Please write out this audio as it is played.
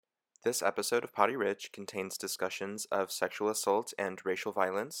This episode of Potty Rich contains discussions of sexual assault and racial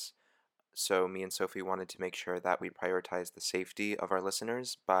violence, so me and Sophie wanted to make sure that we prioritize the safety of our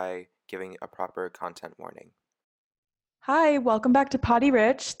listeners by giving a proper content warning. Hi, welcome back to Potty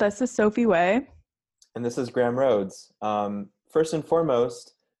Rich. This is Sophie Way. And this is Graham Rhodes. First and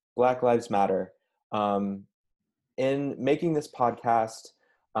foremost, Black Lives Matter. In making this podcast,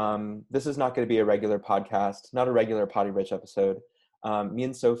 this is not going to be a regular podcast, not a regular Potty Rich episode. Me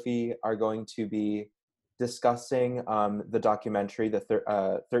and Sophie are going to be discussing the documentary, the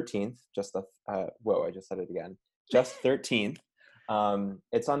 13th, I just said it again, just 13th.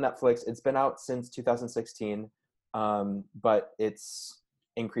 It's on Netflix. It's been out since 2016, but it's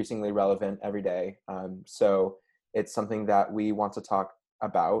increasingly relevant every day. So it's something that we want to talk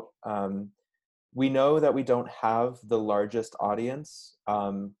about. We know that we don't have the largest audience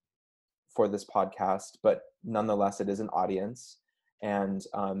for this podcast, but nonetheless, it is an audience. And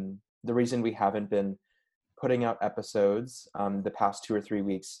the reason we haven't been putting out episodes the past 2 or 3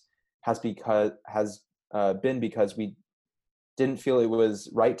 weeks has been because we didn't feel it was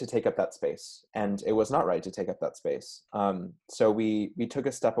right to take up that space, and it was not right to take up that space. So we took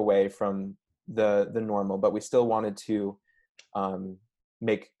a step away from the normal, but we still wanted to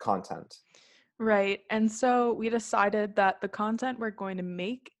make content. Right. And so we decided that the content we're going to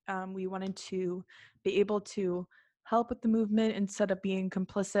make, we wanted to be able to help with the movement instead of being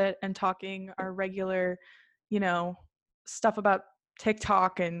complicit and talking our regular, stuff about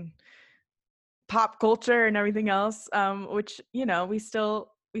TikTok and pop culture and everything else, which, we still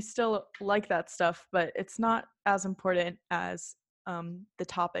like that stuff, but it's not as important as the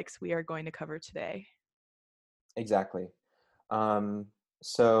topics we are going to cover today. Exactly.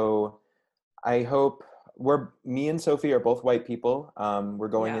 So I hope me and Sophie are both white people. We're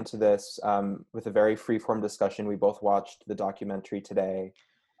going into this with a very free-form discussion. We both watched the documentary today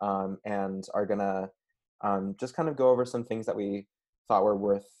and are gonna just kind of go over some things that we thought were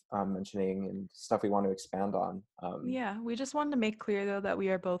worth mentioning and stuff we want to expand on. We just wanted to make clear, though, that we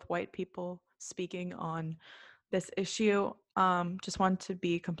are both white people speaking on this issue. Just want to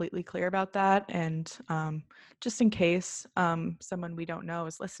be completely clear about that, and just in case someone we don't know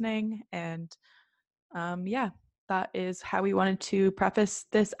is listening. And that is how we wanted to preface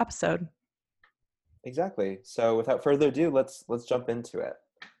this episode. Exactly. So without further ado, let's jump into it.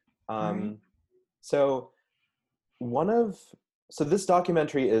 Right. So this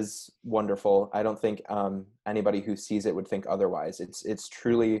documentary is wonderful. I don't think anybody who sees it would think otherwise. It's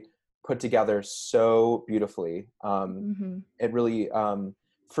truly put together so beautifully. It really,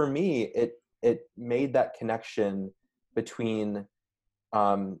 for me, it made that connection between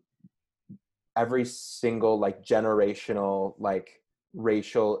every single generational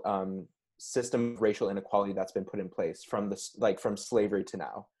racial system of racial inequality that's been put in place from slavery to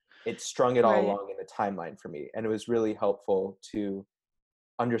now. It strung it all Right. along in the timeline for me, and it was really helpful to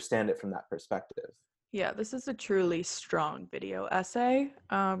understand it from that perspective. Yeah, this is a truly strong video essay.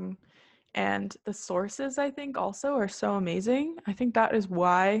 And the sources, I think, also are so amazing. I think that is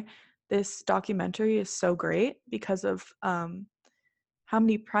why this documentary is so great, because of how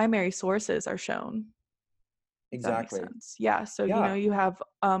many primary sources are shown. If that makes Exactly. sense. Yeah. So, Yeah. you have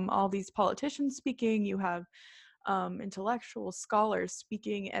all these politicians speaking, you have intellectual scholars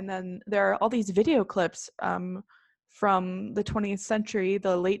speaking, and then there are all these video clips from the 20th century,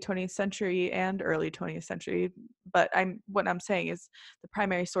 the late 20th century and early 20th century. But what I'm saying is the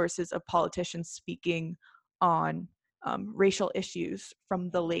primary sources of politicians speaking on racial issues from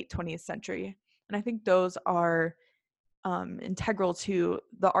the late 20th century. And I think those are integral to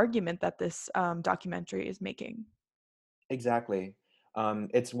the argument that this documentary is making. Exactly.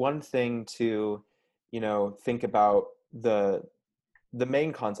 It's one thing to, think about the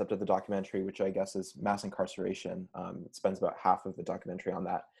main concept of the documentary, which I guess is mass incarceration. It spends about half of the documentary on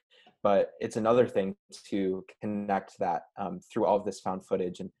that. But it's another thing to connect that through all of this found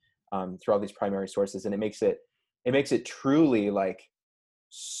footage and through all these primary sources, and it makes it truly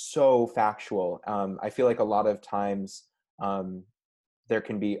so factual. I feel like a lot of times there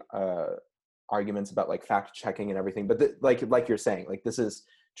can be arguments about fact checking and everything, but like you're saying, this is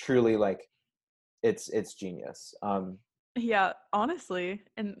truly it's genius. Yeah, honestly.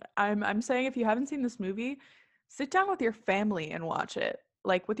 And I'm saying, if you haven't seen this movie, sit down with your family and watch it,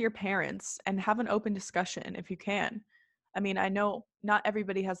 like with your parents, and have an open discussion if you can. I mean, I know not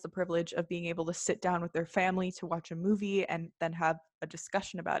everybody has the privilege of being able to sit down with their family to watch a movie and then have a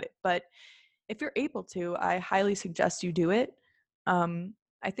discussion about it. But if you're able to, I highly suggest you do it.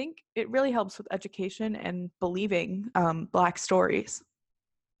 I think it really helps with education and believing Black stories.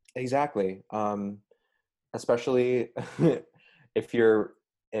 Exactly. Especially if you're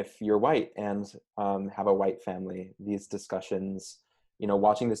if you're white and have a white family, these discussions,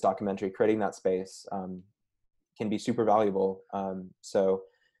 watching this documentary, creating that space, can be super valuable. So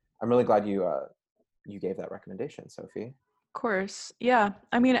I'm really glad you gave that recommendation, Sophie. Of course. Yeah.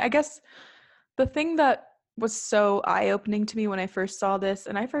 I mean, I guess the thing that was so eye-opening to me when I first saw this,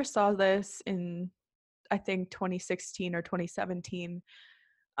 and I first saw this in, I think, 2016 or 2017,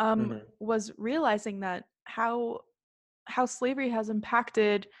 was realizing that how slavery has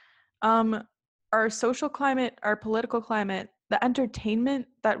impacted um, our social climate, our political climate, the entertainment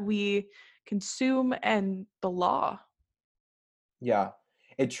that we consume, and the law. Yeah,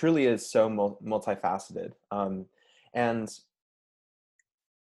 it truly is so multifaceted. And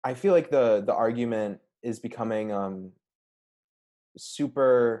I feel like the argument is becoming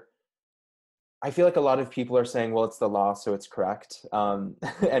super. I feel like a lot of people are saying, well, it's the law, so it's correct. And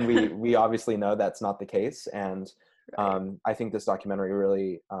we obviously know that's not the case. And Right. I think this documentary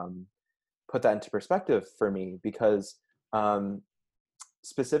really put that into perspective for me, because um,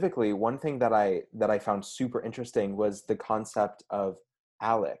 specifically, one thing that I found super interesting was the concept of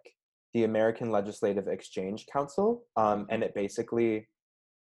ALEC, the American Legislative Exchange Council. And it basically,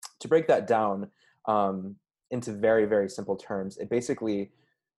 to break that down into very, very simple terms, it basically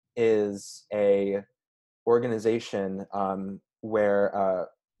is a organization where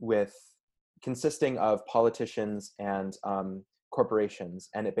with consisting of politicians and corporations,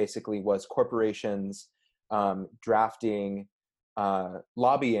 and it basically was corporations drafting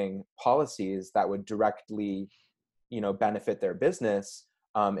lobbying policies that would directly benefit their business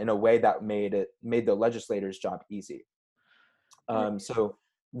in a way that made the legislators' job easy. Right. So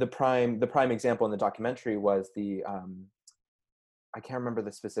the prime example in the documentary was the I can't remember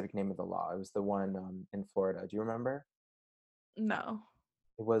the specific name of the law. It was the one in Florida. Do you remember? No.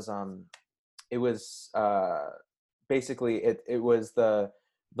 It was basically it was the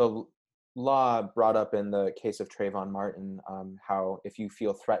law brought up in the case of Trayvon Martin, how if you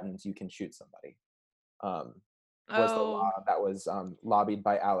feel threatened you can shoot somebody, um, was the law Oh, that was lobbied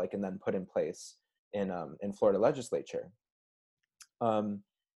by ALEC and then put in place in Florida legislature. um,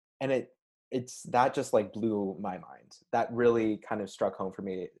 and it's that just like blew my mind. That really kind of struck home for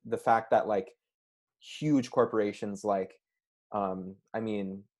me, the fact that like huge corporations like I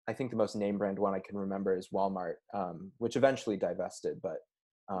mean, I think the most name brand one I can remember is Walmart, which eventually divested, but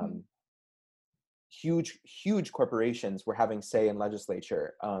mm, um, huge corporations were having say in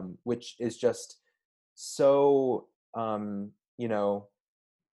legislature, which is just so you know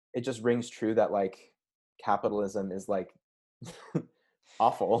it just rings true that like capitalism is like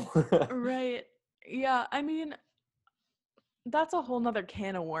awful. right. Yeah, I mean, that's a whole nother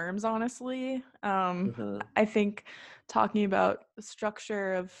can of worms, honestly. Hmm. I think talking about the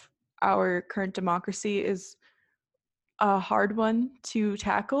structure of our current democracy is a hard one to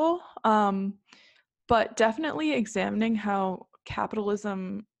tackle. But definitely examining how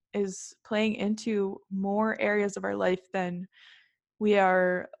capitalism is playing into more areas of our life than we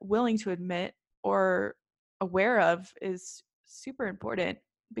are willing to admit or aware of is super important,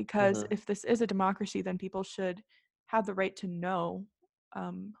 because Hmm. if this is a democracy, then people should have the right to know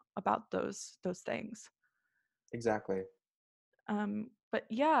about those things. Exactly. But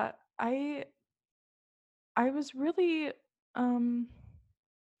yeah, I was really um,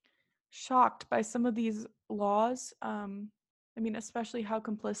 shocked by some of these laws. I mean, especially how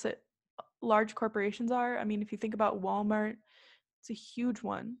complicit large corporations are. I mean, if you think about Walmart, it's a huge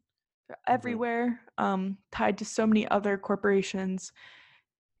one. They're Hmm. everywhere, tied to so many other corporations,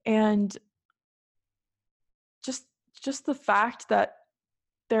 and just just the fact that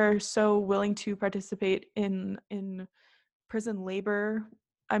they're so willing to participate in prison labor.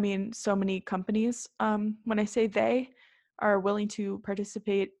 I mean, so many companies. When I say they are willing to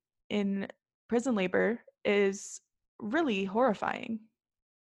participate in prison labor, is really horrifying.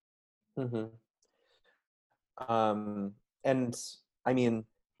 Hmm. um and I mean,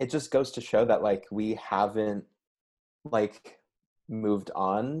 it just goes to show that like we haven't like moved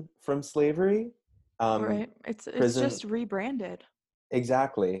on from slavery. um Right? It's Prison, just rebranded.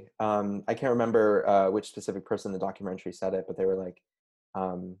 exactly. I can't remember which specific person in the documentary said it, but they were like,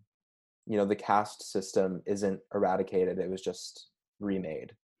 um the caste system isn't eradicated, it was just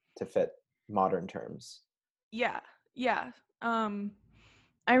remade to fit modern terms. Yeah, yeah. Um,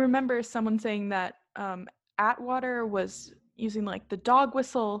 I remember someone saying that Atwater was using like the dog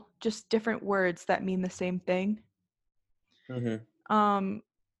whistle, just different words that mean the same thing. Hmm. Um,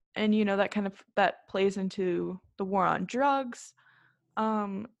 and that kind of that plays into the war on drugs,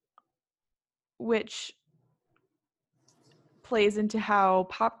 um, which plays into how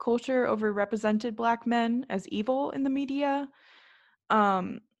pop culture overrepresented Black men as evil in the media.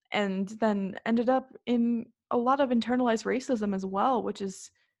 um, and then ended up in a lot of internalized racism as well, which is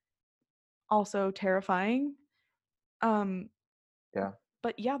also terrifying. Um, Yeah,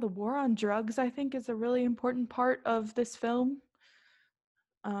 but yeah, the war on drugs, I think, is a really important part of this film.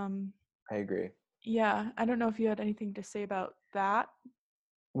 Um, I agree. yeah, I don't know if you had anything to say about that.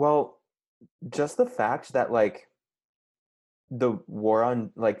 Well, just the fact that like the war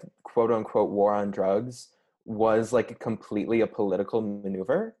on like quote unquote war on drugs was like completely a political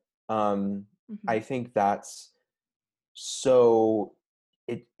maneuver. Um, Hmm. I think that's so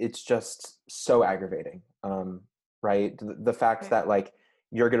it's just so aggravating. Right? The fact Right. that like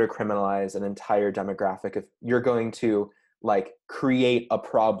you're going to criminalize an entire demographic if you're going to like create a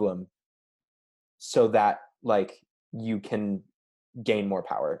problem so that like you can gain more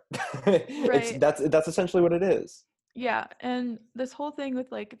power. It's Right. that's essentially what it is. Yeah, and this whole thing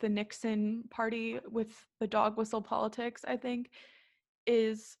with like the Nixon party with the dog whistle politics, I think,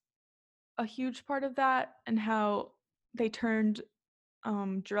 is a huge part of that, and how they turned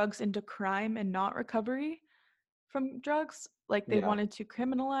drugs into crime and not recovery from drugs. Like they Yeah, wanted to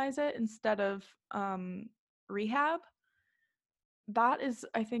criminalize it instead of rehab. That is,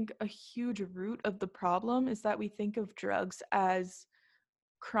 I think, a huge root of the problem, is that we think of drugs as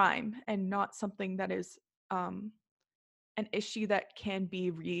crime and not something that is um, an issue that can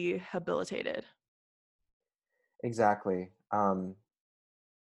be rehabilitated. exactly.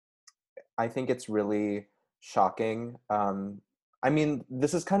 I think it's really shocking. I mean,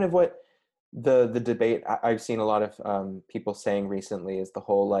 this is kind of what the debate I've seen a lot of people saying recently is the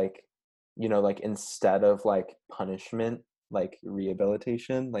whole like, you know, like instead of like punishment, like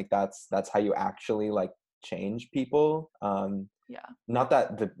rehabilitation, like that's how you actually like change people. Yeah. Not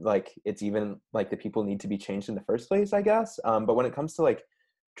that the like it's even like the people need to be changed in the first place, I guess. But when it comes to like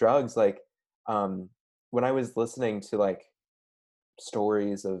drugs, like um, when I was listening to like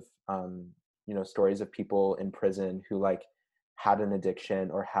stories of you know stories of people in prison who like had an addiction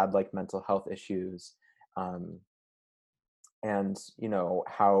or had like mental health issues, um, and you know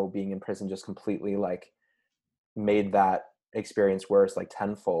how being in prison just completely like made that experience worse like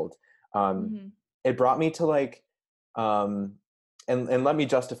tenfold. um, Hmm. it brought me to like um, and let me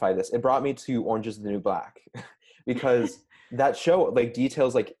justify this, it brought me to Orange is the New Black because that show like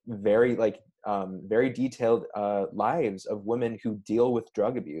details like very detailed lives of women who deal with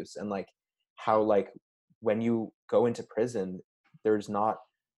drug abuse and like how like when you go into prison there's not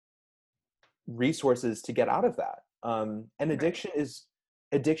resources to get out of that. And Right.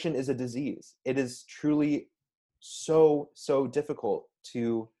 addiction is a disease. It is truly so difficult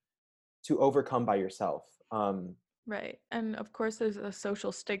to overcome by yourself. Right. And of course, there's a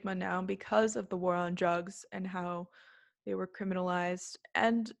social stigma now because of the war on drugs and how they were criminalized.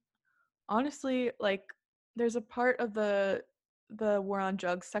 And honestly, like, there's a part of the war on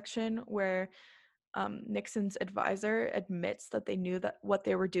drugs section where Nixon's advisor admits that they knew that what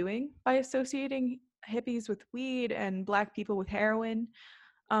they were doing by associating hippies with weed and black people with heroin,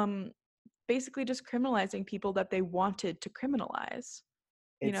 um, basically just criminalizing people that they wanted to criminalize.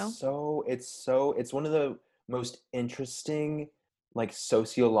 You know? It's one of the most interesting like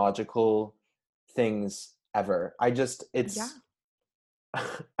sociological things ever. I just Yeah. it's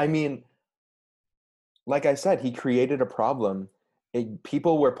I mean, like I said, he created a problem.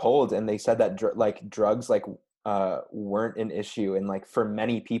 People were polled, and they said that like drugs like weren't an issue, and like for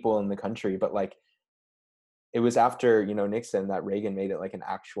many people in the country. But like it was after you know Nixon that Reagan made it like an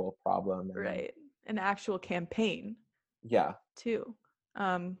actual problem, and then Right. An actual campaign yeah, too,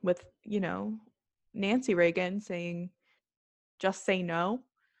 with Nancy Reagan saying just say no.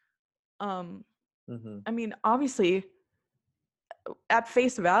 Um, hmm I mean, obviously, at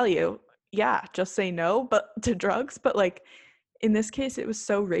face value, yeah, just say no, but to drugs. But like in this case, it was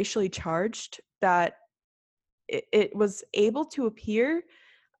so racially charged that it was able to appear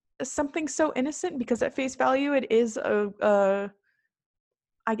as something so innocent, because at face value, it is a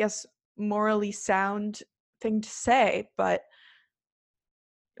I guess morally sound thing to say. But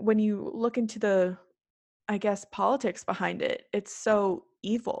when you look into the, I guess, politics behind it, it's so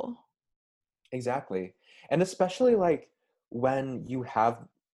evil. exactly, and especially like when you have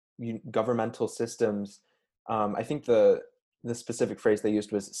governmental systems. I think the specific phrase they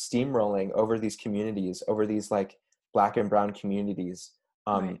used was steamrolling over these communities, over these like black and brown communities,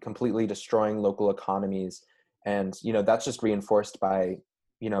 Right. completely destroying local economies, and you know that's just reinforced by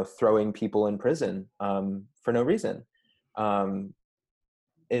you know throwing people in prison for no reason. Um,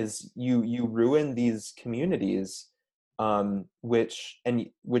 is you ruin these communities,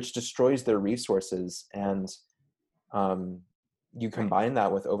 which destroys their resources, and um, you Right. combine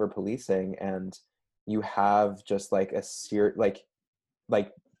that with over policing, and you have just like a like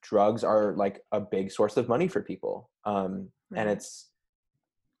like drugs are like a big source of money for people. And Right. it's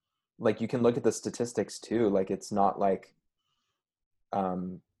like you can look at the statistics too. Like it's not like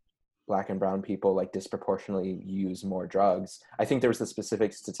um, black and brown people like disproportionately use more drugs. I think there was a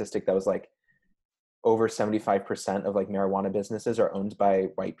specific statistic that was like over 75% of like marijuana businesses are owned by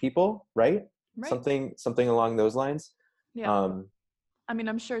white people, right? Right. Something along those lines. Yeah. Um, I mean,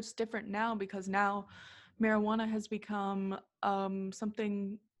 I'm sure it's different now because now marijuana has become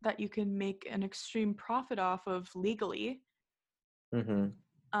something that you can make an extreme profit off of legally. mhm,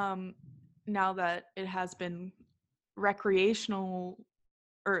 Um, now that it has been recreational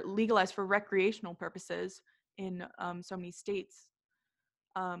or legalized for recreational purposes in so many states.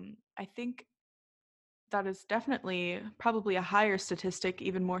 I think that is definitely probably a higher statistic,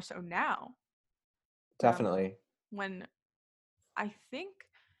 even more so now. Um, definitely. when I think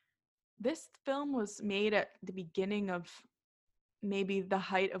this film was made at the beginning of maybe the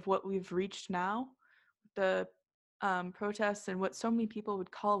height of what we've reached now, the protests and what so many people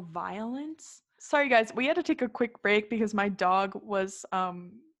would call violence. Sorry, guys, we had to take a quick break because my dog was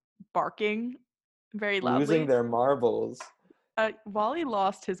barking very Losing loudly. their marbles. Wally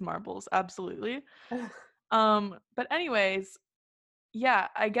lost his marbles, absolutely. But anyways, yeah,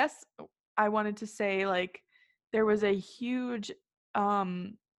 I guess I wanted to say like there was a huge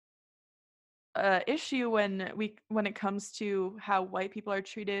um issue when it comes to how white people are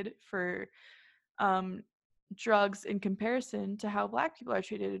treated for um drugs in comparison to how black people are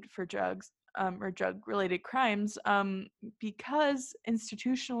treated for drugs or drug related crimes because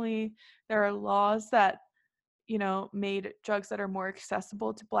institutionally there are laws that made drugs that are more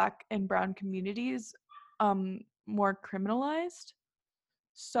accessible to black and brown communities more criminalized.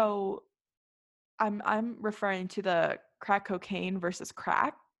 So I'm referring to the crack cocaine versus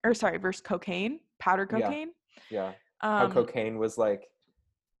crack or sorry versus cocaine, powder Yeah, cocaine. yeah. How Um, cocaine was like,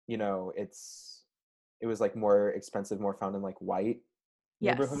 it was like more expensive, more found in like white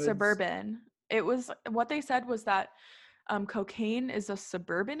yes, neighborhoods. suburban. It was what they said was that cocaine is a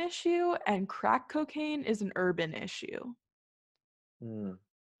suburban issue and crack cocaine is an urban issue. Mm,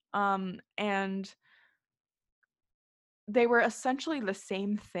 And they were essentially the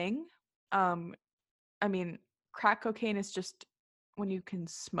same thing. Um, I mean, crack cocaine is just when you can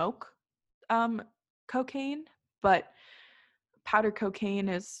smoke um, cocaine, but powder cocaine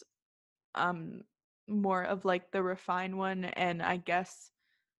is um, more of like the refined one and I guess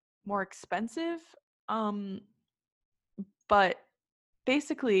more expensive. Um, but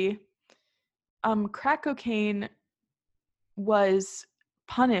basically, crack cocaine was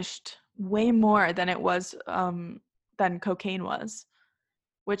punished way more than it was than cocaine was,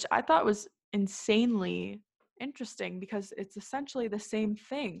 which I thought was insanely interesting because it's essentially the same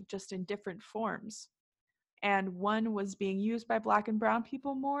thing, just in different forms. And one was being used by black and brown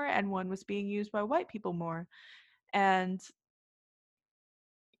people more, and one was being used by white people more. And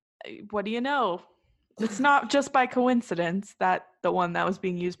what do you know? It's not just by coincidence that the one that was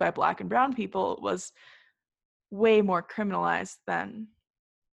being used by black and brown people was way more criminalized than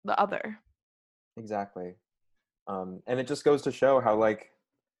the other. exactly. And it just goes to show how like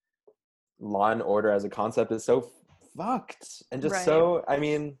law and order as a concept is so fucked and just Right. so, I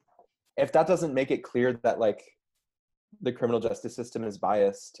mean, if that doesn't make it clear that like the criminal justice system is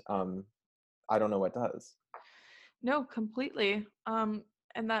biased, I don't know what does. No, completely.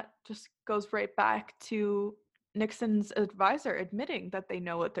 And that just goes right back to Nixon's advisor admitting that they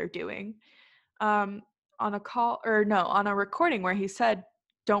know what they're doing. Um, on a call or no, on a recording where he said,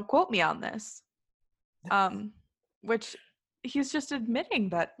 "Don't quote me on this," um, which he's just admitting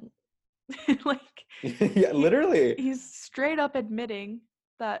that, like, Yeah, he literally. he's straight up admitting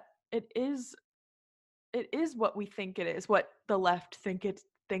that it is what we think it is, what the left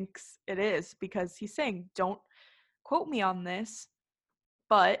thinks it is, because he's saying, "Don't quote me on this,"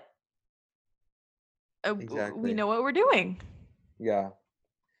 but we Exactly. know what we're doing. Yeah.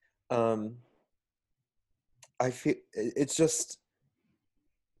 Um, I feel it's just,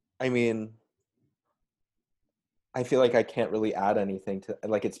 I mean, I feel like I can't really add anything to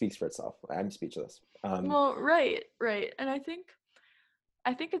like it speaks for itself. I'm speechless. Well, right. And I think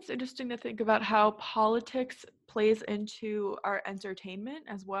it's interesting to think about how politics plays into our entertainment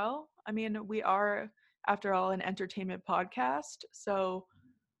as well. I mean, we are, after all, an entertainment podcast. So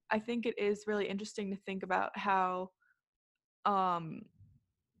I think it is really interesting to think about um,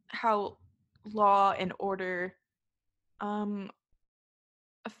 how law and order um,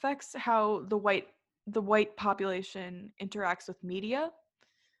 affects how the white population interacts with media.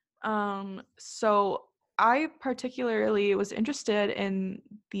 So I particularly was interested in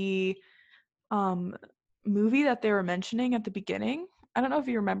the um, movie that they were mentioning at the beginning. I don't know if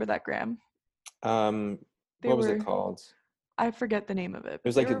you remember that, Graham. Um, They what was it were, called? I forget the name of it, It but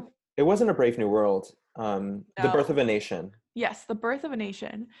was they like were, it wasn't A Brave New World. The Birth no. of a Nation. Yes, The Birth of a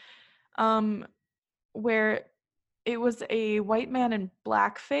Nation, um, where it was a white man in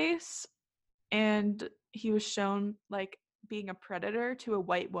blackface, and he was shown like being a predator to a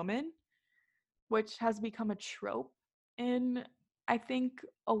white woman, which has become a trope in, I think,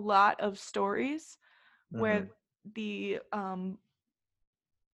 a lot of stories Hmm. where the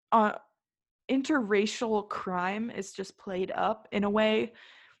uh, interracial crime is just played up in a way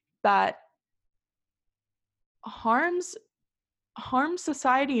that harms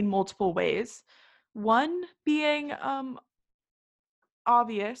society in multiple ways. One being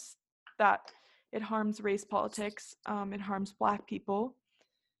obvious that it harms race politics, it harms Black people,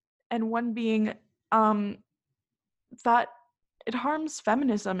 and one being um, that it harms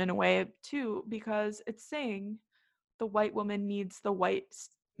feminism in a way too, because it's saying the white woman needs the white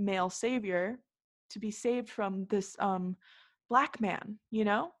male savior to be saved from this Black man, you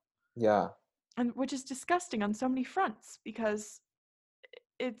know? Yeah, And which is disgusting on so many fronts, because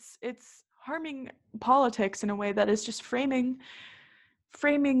it's harming politics in a way that is just framing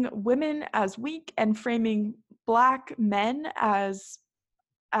women as weak and framing Black men as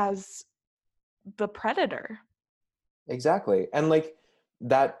the predator. exactly. And like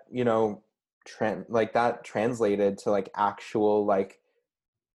that, like that translated to like actual like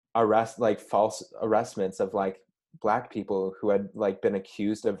like false arrestments of like Black people who had like been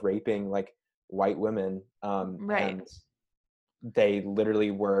accused of raping like white women, Right. and they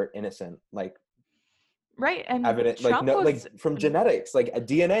literally were innocent, like Right. And evident, like Trump no, like was, from genetics, like a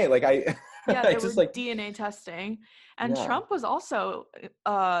DNA, like I yeah, I there just were like, DNA testing. And yeah. Trump was also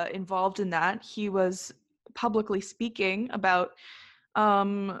involved in that. He was publicly speaking about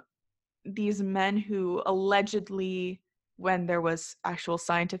um, these men who allegedly, when there was actual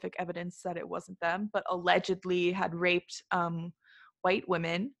scientific evidence that it wasn't them, but allegedly had raped white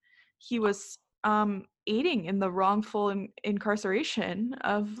women, he was aiding in the wrongful incarceration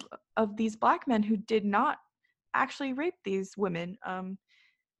of these Black men who did not actually rape these women.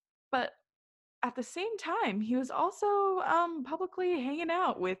 But at the same time, he was also publicly hanging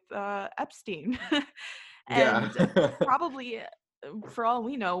out with Epstein, Yeah. and probably, for all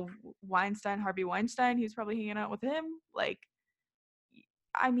we know, Weinstein, Harvey Weinstein. He was probably hanging out with him. Like,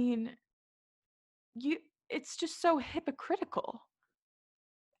 I mean, you. It's just so hypocritical.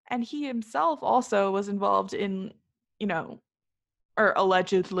 And he himself also was involved in, you know, or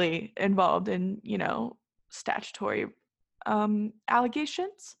allegedly involved in, statutory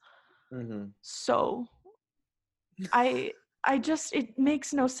allegations. Hmm. So I I just, it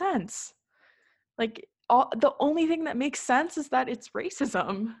makes no sense. Like, the only thing that makes sense is that it's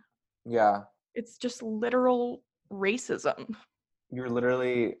racism. Yeah, It's just literal racism. you're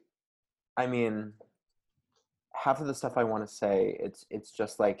literally, I mean, half of the stuff I want to say, it's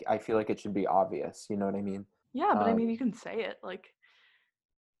just like I feel like it should be obvious, you know what I mean? Yeah, but I um mean, you can say it, like,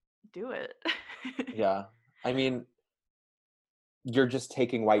 do it. yeah, I mean, you're just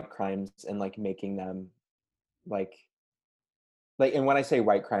taking white crimes and like making them like and when I say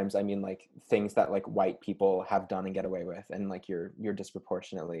white crimes, I mean like things that like white people have done and get away with, and like you're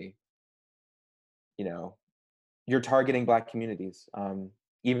disproportionately, you know, you're targeting Black communities,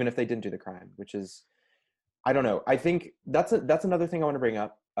 even if they didn't do the crime, which is, I don't know. I think that's another thing I want to bring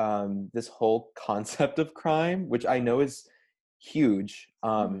up. This whole concept of crime, which I know is huge,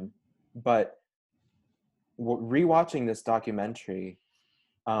 Mhm. but rewatching this documentary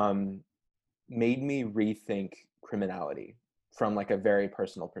um, made me rethink criminality from like a very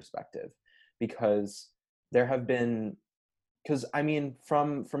personal perspective, because there have been, because I mean,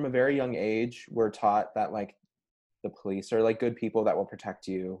 from a very young age, we're taught that like the police are like good people that will protect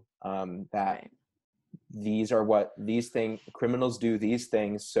you, that Right. these are what these things, criminals do these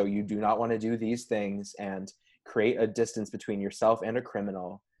things, so you do not want to do these things, and create a distance between yourself and a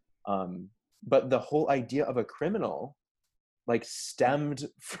criminal. But the whole idea of a criminal like stemmed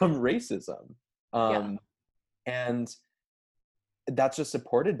from racism, Yeah. and that's just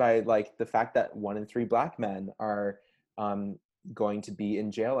supported by like the fact that 1 in 3 Black men are um, going to be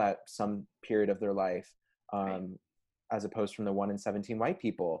in jail at some period of their life, Right. as opposed from the 1 in 17 white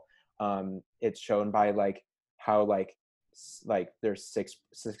people. It's shown by like how like there's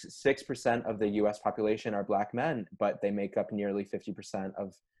 6% of the U.S. population are Black men, but they make up nearly 50%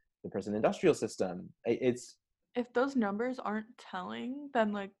 of the prison industrial system. It's If those numbers aren't telling,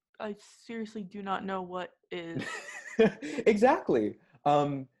 then, like, I seriously do not know what is. exactly.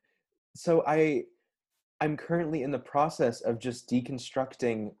 So I'm currently in the process of just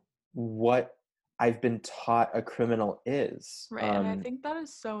deconstructing what I've been taught a criminal is. Right. And I think that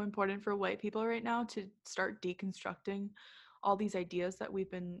is so important for white people right now to start deconstructing all these ideas that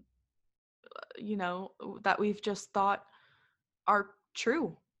we've been, you know, that we've just thought are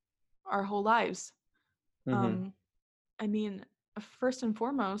true our whole lives. Mhm. Um, I mean, first and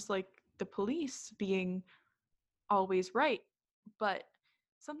foremost, like the police being always right. But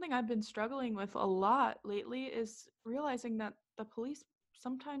something I've been struggling with a lot lately is realizing that the police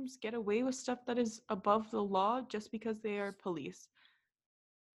sometimes get away with stuff that is above the law just because they are police.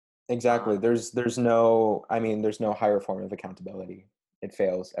 Exactly. Uh, There's no, I mean, there's no higher form of accountability. It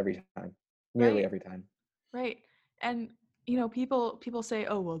fails every time. Nearly right, every time. right. And you know, people say,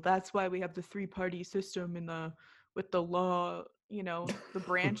 "Oh, well, that's why we have the three-party system in the with the law, you know, the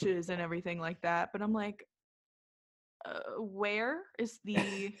branches and everything like that." But I'm like, where is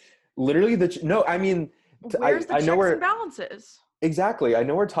the Literally no, I mean, where's the I know checks and we're balances? exactly. I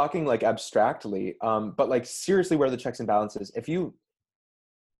know we're talking like abstractly, but like seriously, where are the checks and balances? If you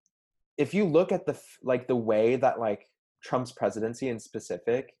look at like the way that like Trump's presidency in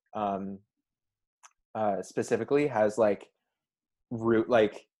specifically has like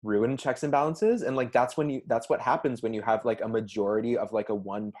ruined checks and balances, and like that's what happens when you have like a majority of like a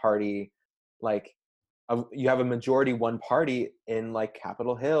one party, like you have a majority one party in like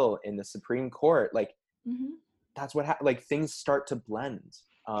Capitol Hill in the Supreme Court, like Hmm. that's what like things start to blend,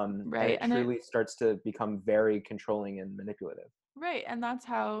 and Right. it And it truly starts to become very controlling and manipulative. right. And that's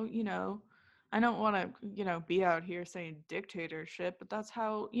how, you know, I don't want to, you know, be out here saying dictatorship, but that's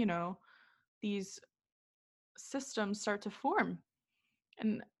how, you know, these systems start to form.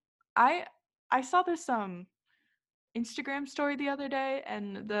 And I I saw this Instagram story the other day,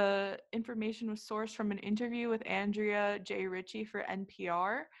 and the information was sourced from an interview with Andrea J. Ritchie for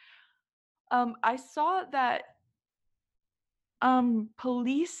NPR. I saw that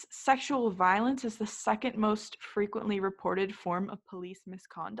police sexual violence is the second most frequently reported form of police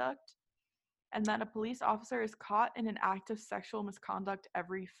misconduct, and that a police officer is caught in an act of sexual misconduct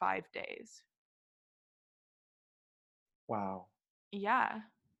every 5 days. Wow, Yeah.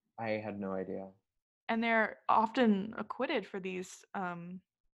 I had no idea. And they're often acquitted for these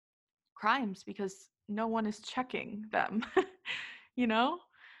crimes because no one is checking them. You know?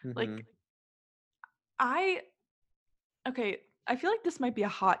 Hmm. Like, I, okay, I feel like this might be a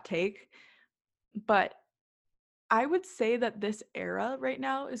hot take, but I would say that this era right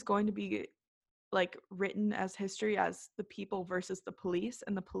now is going to be like written as history as the people versus the police,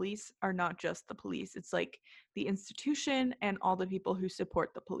 and the police are not just the police, it's like the institution and all the people who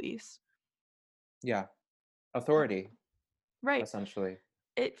support the police. Yeah, Uh, authority right. essentially.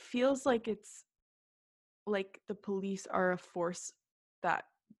 It feels like it's like the police are a force that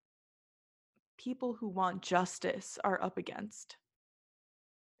people who want justice are up against.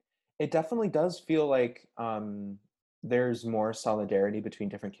 It definitely does feel like there's more solidarity between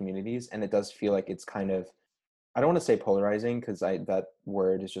different communities, and it does feel like it's kind of, I don't want to say polarizing because I that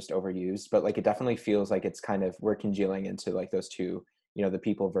word is just overused, but like it definitely feels like it's kind of we're congealing into like those two, the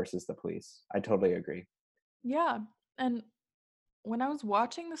people versus the police. I totally agree. Yeah. And when I was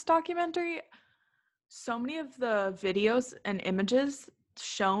watching this documentary, so many of the videos and images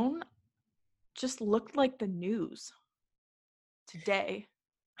shown just looked like the news today.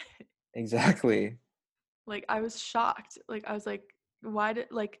 Exactly. Like I was shocked. Like I was like, why did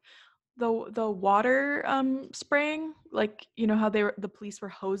like the water spraying, like you know how the police were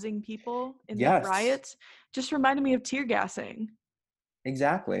hosing people in the Yes, riots, just reminded me of tear gassing.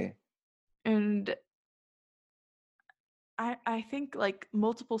 exactly. And I think like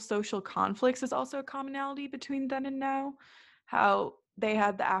multiple social conflicts is also a commonality between then and now. How they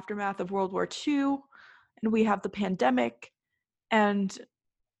had the aftermath of World War II, and we have the pandemic, and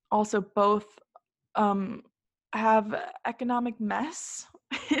also both um, have economic mess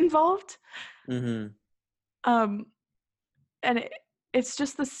involved. Hmm. Um, and it's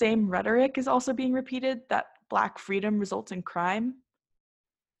just the same rhetoric is also being repeated that Black freedom results in crime.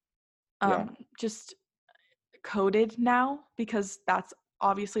 Yeah. Just coded now because that's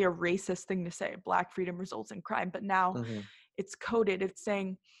obviously a racist thing to say. Black freedom results in crime, but now Hmm. it's coded. It's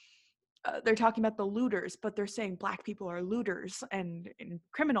saying they're talking about the looters, but they're saying Black people are looters and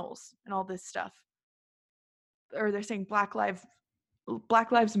criminals and all this stuff. Or they're saying Black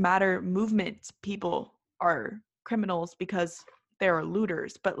Lives Matter movement people are criminals because they're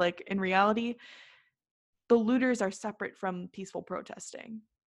looters. But like in reality, the looters are separate from peaceful protesting.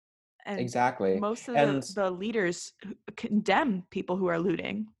 And Exactly. most of And the leaders condemn people who are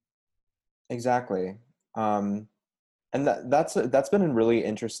looting. exactly. Um, and that's been a really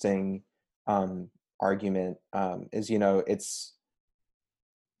interesting argument. Is it's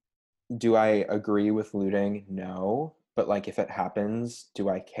do I agree with looting? No. But like if it happens, do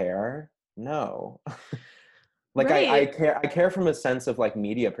I care? No. Like I Right. care from a sense of like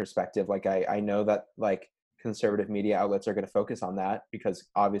media perspective. Like I know that like conservative media outlets are going to focus on that because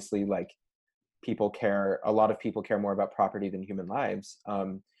obviously like a lot of people care more about property than human lives.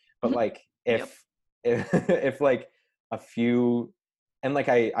 But like Yep. if like a few, and like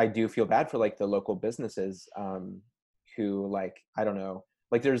I do feel bad for like the local businesses who like, I don't know,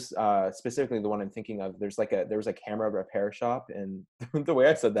 like there's specifically the one I'm thinking of, there was a camera repair shop, and the way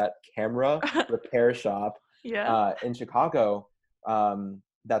I said that, camera repair shop Yeah. in Chicago,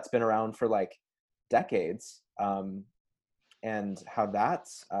 that's been around for like decades, and how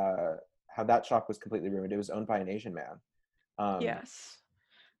that shop was completely ruined. It was owned by an Asian man. Um, Yes.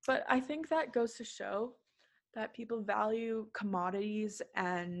 But I think that goes to show that people value commodities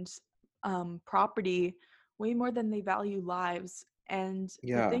and property way more than they value lives. And the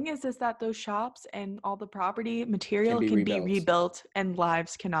yeah, thing is that those shops and all the property can material be can be rebuilt. rebuilt and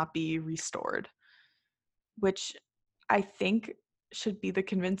lives cannot be restored, which I think should be the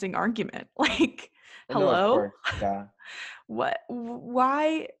convincing argument. Like, No, of hello? course, yeah.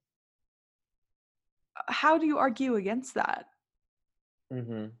 Why, how do you argue against that?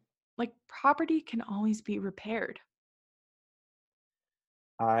 Hmm. Like, property can always be repaired.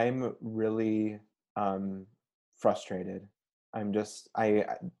 I'm really um, frustrated. I'm just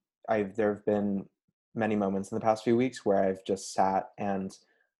I've there have been many moments in the past few weeks where I've just sat and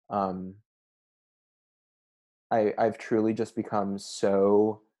um, I've truly just become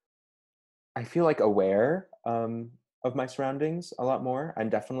so, I feel like, aware of my surroundings a lot more. I'm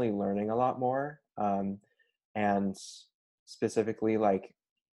definitely learning a lot more, and specifically like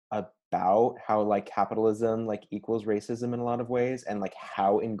about how like capitalism like equals racism in a lot of ways, and like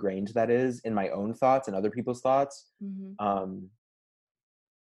how ingrained that is in my own thoughts and other people's thoughts. Mhm. Um,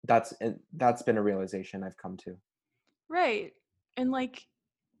 that's been a realization I've come to. Right. And like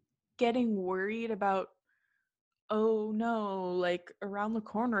getting worried about, oh no, like around the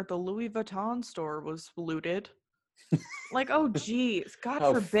corner, the Louis Vuitton store was looted. Like, oh geez, God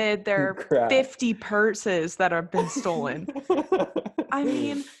Oh forbid there are crap! 50 purses that have been stolen. I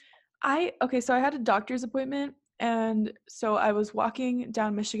mean, okay, so I had a doctor's appointment, and so I was walking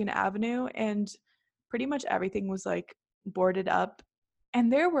down Michigan Avenue, and pretty much everything was like boarded up,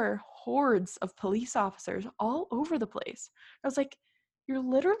 and there were hordes of police officers all over the place. I was like, you're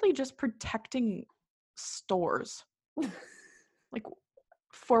literally just protecting stores. Like,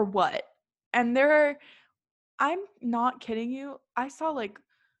 for what? And I'm not kidding you, I saw like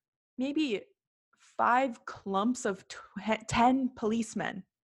maybe 5 clumps of 10 policemen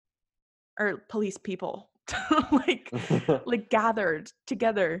or police people like like gathered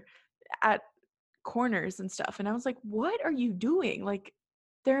together at corners and stuff, and I was like, what are you doing? Like,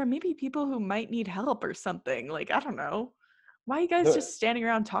 there are maybe people who might need help or something. Like, I don't know, why are you guys the just standing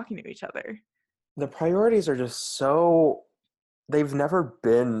around talking to each other? the priorities are just so, they've never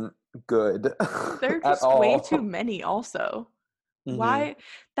been good There are at just way too all. many also. Hmm. Why?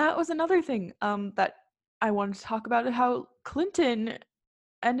 That was another thing that I wanted to talk about, how Clinton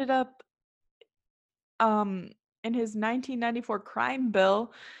ended up um in his 1994 crime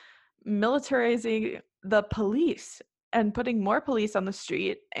bill militarizing the police and putting more police on the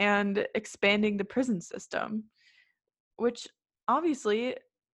street and expanding the prison system, which obviously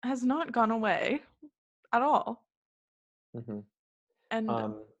has not gone away at all. Hmm. And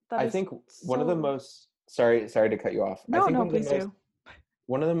that I is think one of the so. most, sorry to cut you off. I No, think no, please do.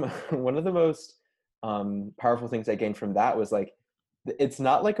 one of the one of the most powerful things I gained from that was like, it's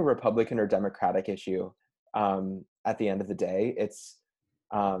not like a Republican or Democratic issue. At the end of the day,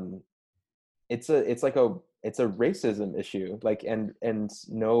 um, it's a racism issue. Like, and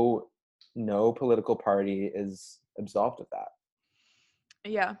no political party is absolved of that.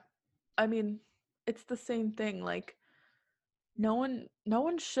 Yeah, I mean, it's the same thing. Like, no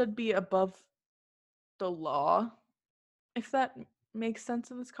one should be above the law, if that makes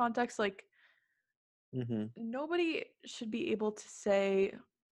sense in this context. Like, Hmm. nobody should be able to say,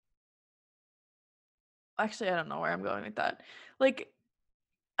 actually, I don't know where I'm going with that. Like,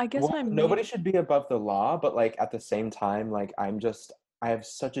 I guess Well, my nobody main. should be above the law, but like at the same time, like I have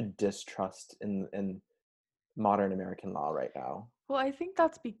such a distrust in modern American law right now. Well, I think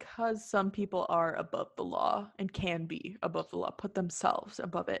that's because some people are above the law and can be above the law, put themselves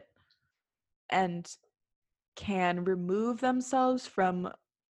above it, and can remove themselves from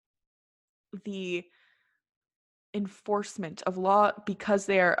the enforcement of law because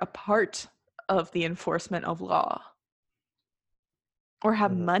they are a part of the enforcement of law or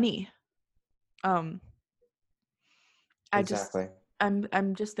have Hmm. money. Um, I just, Exactly.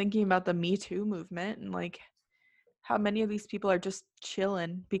 I'm just thinking about the Me Too movement and like how many of these people are just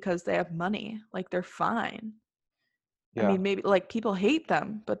chilling because they have money. Like they're fine. I Yeah. mean, maybe like people hate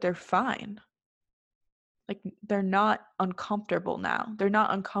them, but they're fine. Like they're not uncomfortable now. They're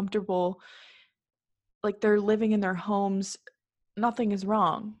not uncomfortable. Like they're living in their homes. Nothing is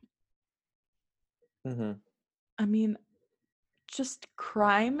wrong. Mm-hmm. I mean, just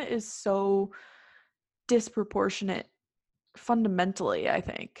crime is so disproportionate fundamentally, I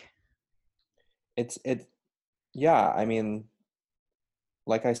think. It yeah, I mean,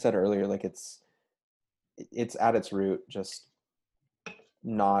 like I said earlier, like it's at its root just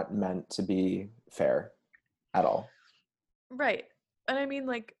not meant to be fair at all. Right. And I mean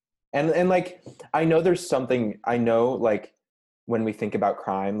like And like I know there's something, I know like when we think about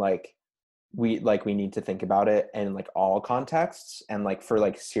crime, like we need to think about it in like all contexts, and like for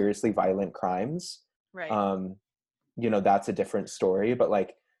like seriously violent crimes, right. um that's a different story, but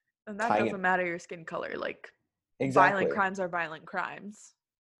like And that tying doesn't it matter your skin color. Like violent exactly. crimes are violent crimes.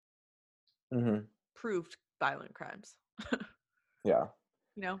 Hmm. Proved violent crimes. Yeah.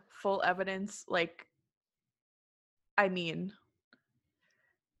 Full evidence. Like, I mean,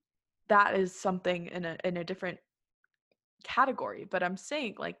 that is something in a different category. But I'm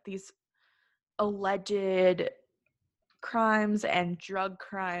saying like these alleged crimes and drug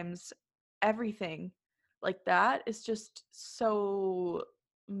crimes, everything like that is just so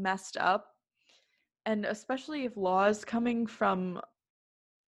messed up. And especially if laws coming from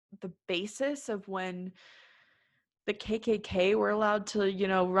the basis of when the KKK were allowed to,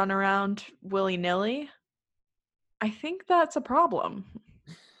 run around willy nilly, I think that's a problem.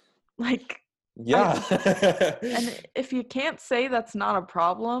 Like, I, Yeah. and if you can't say that's not a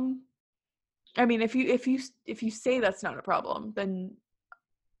problem, I mean, if you say that's not a problem, then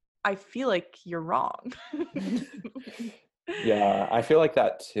I feel like you're wrong. Yeah, I feel like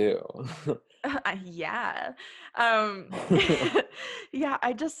that too. Yeah. Um, yeah,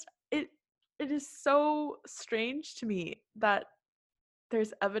 it is so strange to me that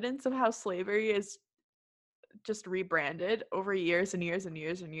there's evidence of how slavery is just rebranded over years and years and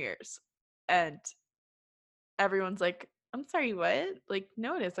years and years. And everyone's like, I'm sorry, what? Like,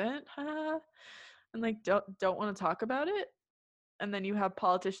 no, it isn't. And like don't want to talk about it. And then you have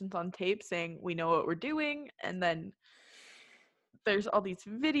politicians on tape saying we know what we're doing, and then there's all these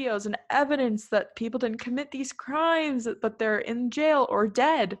videos and evidence that people didn't commit these crimes, but they're in jail or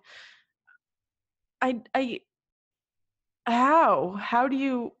dead. I how do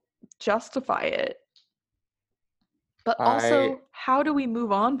you justify it? But I also, how do we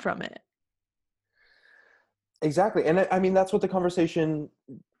move on from it? Exactly. And I mean, that's what the conversation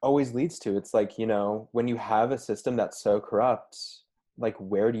always leads to. It's like, when you have a system that's so corrupt, like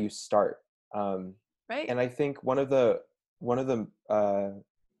where do you start? Um, Right? and I think one of the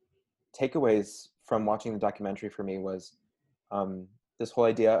takeaways from watching the documentary for me was this whole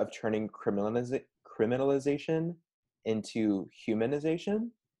idea of turning criminalization into humanization,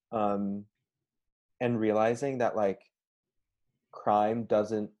 um, and realizing that like crime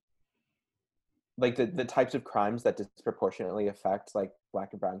doesn't, like the types of crimes that disproportionately affect like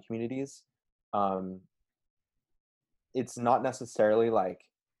Black and brown communities, um it's not necessarily like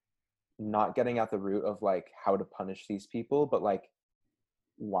not getting at the root of like how to punish these people, but like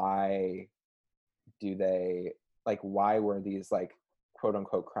why do they, like why were these like quote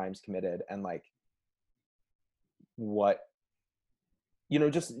unquote crimes committed, and like what,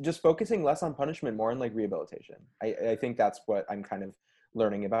 just focusing less on punishment, more on like rehabilitation. I think that's what I'm kind of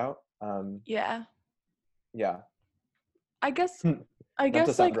learning about. Yeah. Yeah. I guess I Not to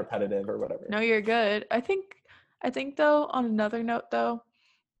guess sound like repetitive or whatever. no, you're good. I think though, on another note though,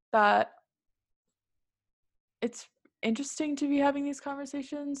 that it's interesting to be having these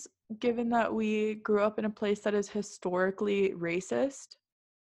conversations given that we grew up in a place that is historically racist.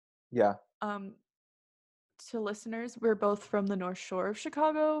 Yeah. Um to listeners, we're both from the North Shore of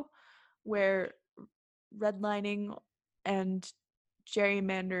Chicago, where redlining and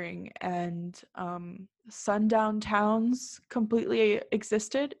gerrymandering and sundown towns completely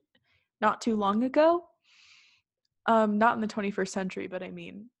existed not too long ago. Not in the 21st century, but I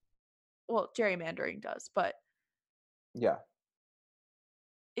mean, well, gerrymandering does, but Yeah.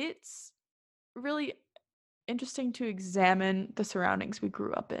 it's really interesting to examine the surroundings we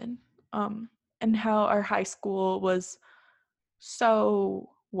grew up in, and how our high school was so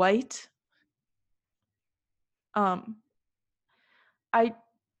white. Um, I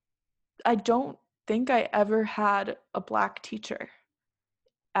I don't think I ever had a black teacher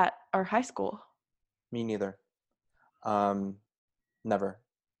at our high school. Me neither. Um, Never.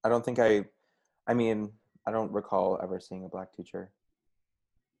 I don't think I mean, I don't recall ever seeing a black teacher.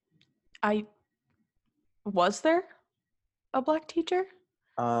 I was there a black teacher?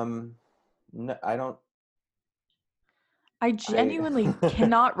 No, I don't. I I genuinely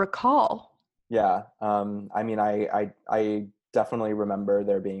cannot recall. yeah. I mean, I definitely remember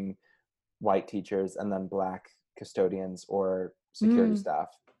there being white teachers and then black custodians or security Mm, staff.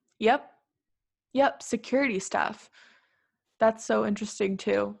 yep. Yep, security staff. That's so interesting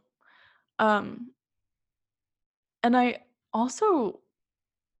too. Um, and I also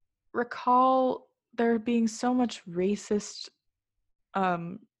recall there being so much racist,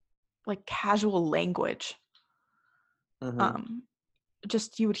 um, like casual language. Mm-hmm. Um,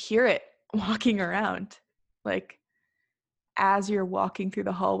 just you would hear it walking around, like as you're walking through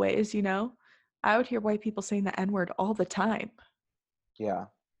the hallways, you know? I would hear white people saying the N-word all the time. Yeah.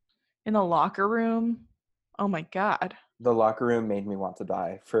 In the locker room. Oh my God. The locker room made me want to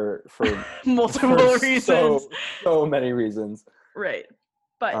die for for Multiple reasons. so many reasons. Right.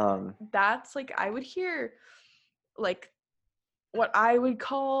 But Um, that's like, I would hear like what I would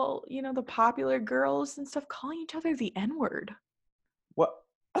call, you know, the popular girls and stuff calling each other the N word. what?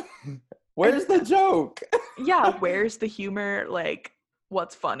 And Where's the joke? yeah, where's the humor? Like,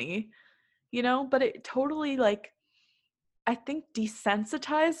 what's funny? You know, but it totally, like, I think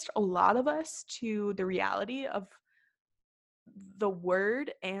desensitized a lot of us to the reality of the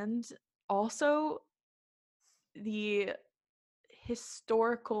word and also the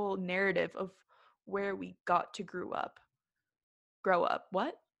historical narrative of where we got to grow up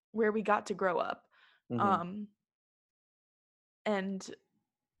what where we got to grow up, Hmm. um and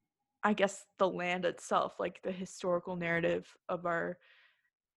I guess the land itself, like the historical narrative of our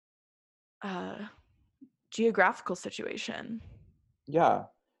uh geographical situation. Yeah.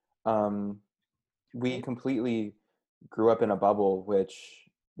 Um, we Right. completely grew up in a bubble, which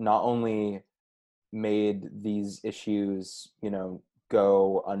not only made these issues,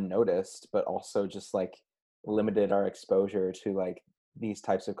 go unnoticed, but also just like limited our exposure to like these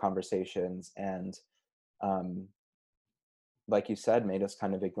types of conversations and um, like you said, made us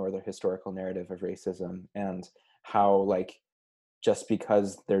kind of ignore the historical narrative of racism and how like just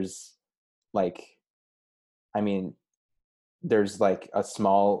because there's like I mean there's like a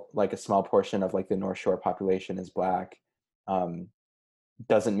small portion of like the North Shore population is black, um,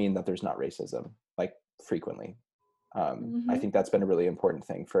 doesn't mean that there's not racism like frequently. I Mm-hmm. think that's been a really important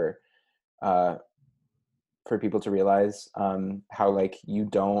thing uh, for people to realize, how like you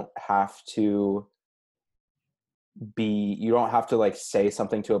don't have to like say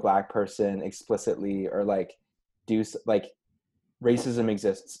something to a black person explicitly or like like racism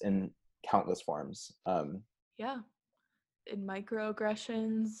exists in countless forms. Yeah, in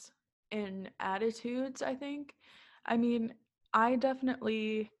microaggressions, in attitudes, I think. I mean, I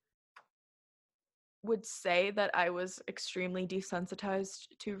definitely would say that I was extremely desensitized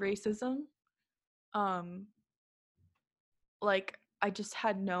to racism. Um, like, I just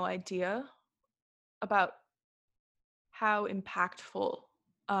had no idea about how impactful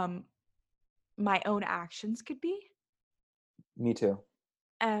um, my own actions could be. Me too.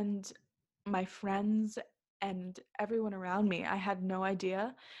 And my friends and everyone around me, I had no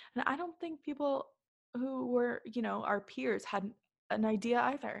idea. And I don't think people who were, you know, our peers had an idea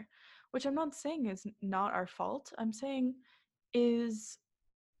either, which I'm not saying is not our fault. I'm saying is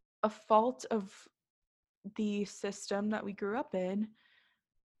a fault of the system that we grew up in,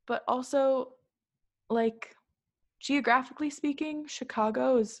 but also, like, geographically speaking,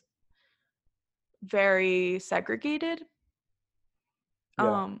 Chicago is very segregated.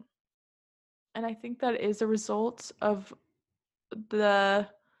 Yeah. Um, and I think that is a result of the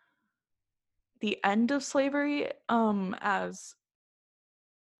the end of slavery, as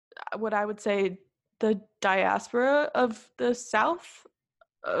what I would say the diaspora of the South,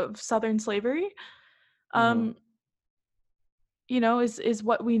 of Southern slavery, Hmm. um, you know, is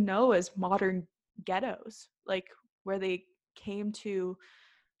what we know as modern ghettos, like where they came to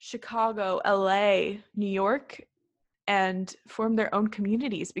Chicago, LA, New York, and formed their own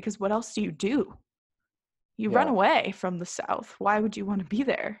communities, because what else do you do? You run Yeah. away from the South. Why would you want to be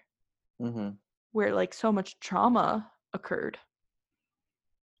there Hmm. where like so much trauma occurred?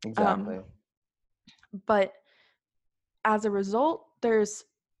 Um, Exactly. but as a result, there's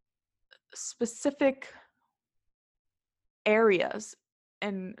specific areas,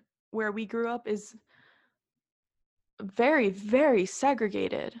 and where we grew up is very, very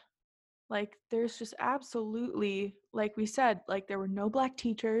segregated. Like, there's just absolutely, like we said, like there were no black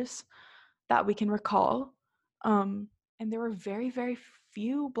teachers that we can recall. Um, and there were very, very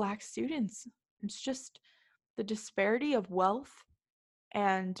few black students. It's just the disparity of wealth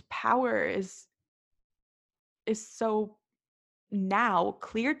and power is so now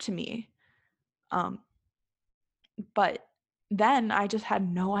clear to me. Um, but then I just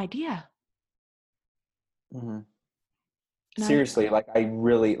had no idea. Mm-hmm. And I, Seriously, like I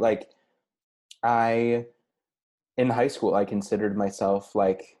really like I in high school I considered myself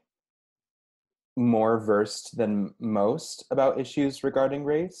like more versed than most about issues regarding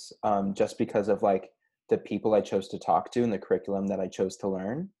race, just because of like the people I chose to talk to and the curriculum that I chose to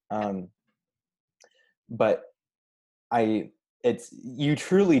learn. But I, it's, you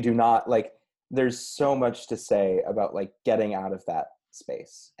truly do not like, there's so much to say about like getting out of that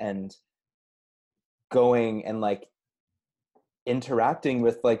space and going and like interacting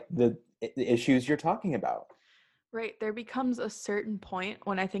with like the issues you're talking about. right, there becomes a certain point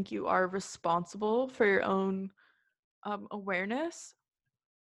when I think you are responsible for your own awareness.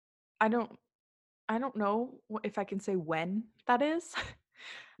 I don't I don't know if I can say when that is.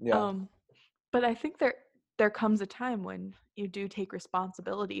 Yeah. um, but I think there comes a time when you do take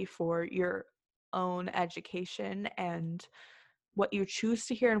responsibility for your own education and what you choose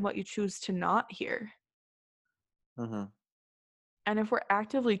to hear and what you choose to not hear. Mm-hmm. And if we're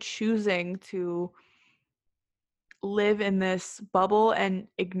actively choosing to live in this bubble and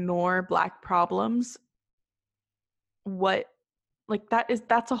ignore Black problems, what, like,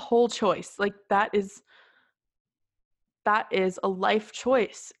 that's a whole choice. Like, that is a life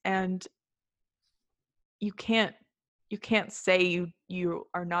choice, and you can't say you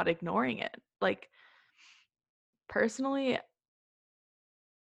are not ignoring it. Like, personally,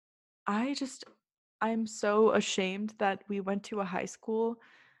 I'm so ashamed that we went to a high school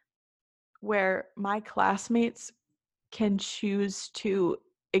where my classmates can choose to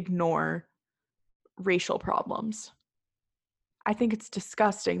ignore racial problems. I think it's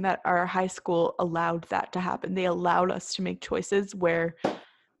disgusting that our high school allowed that to happen. They allowed us to make choices where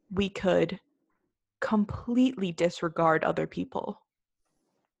we could completely disregard other people.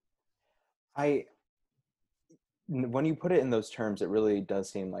 I, when you put it in those terms, it really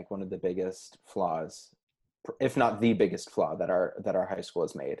does seem like one of the biggest flaws, if not the biggest flaw that our high school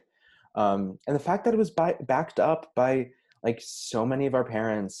has made. And the fact that it was backed up by like so many of our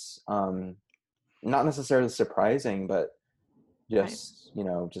parents, not necessarily surprising, but Right. just, you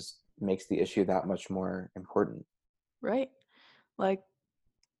know, just makes the issue that much more important. Right. Like,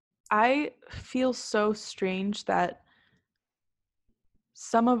 I feel so strange that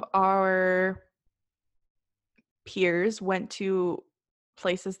some of our peers went to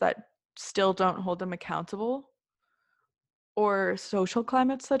places that still don't hold them accountable, or social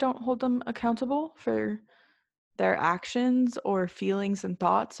climates that don't hold them accountable for their actions or feelings and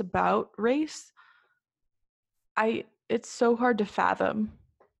thoughts about race. It's so hard to fathom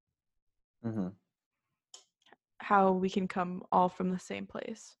Mm-hmm. how we can come all from the same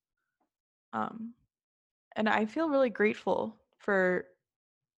place. Um, and I feel really grateful for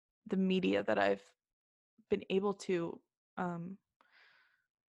the media that I've been able to um,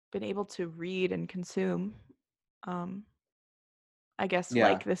 read and consume. Um, I guess Yeah.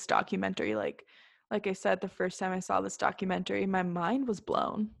 like this documentary, like I said, the first time I saw this documentary, my mind was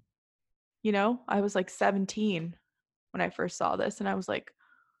blown. You know, I was like 17 when I first saw this, and I was like,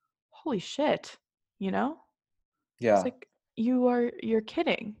 holy shit, you know? It's Yeah. like, you're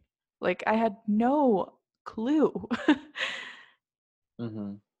kidding. Like, I had no clue.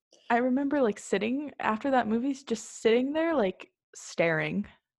 Mm-hmm. I remember like sitting after that movie, just sitting there like staring.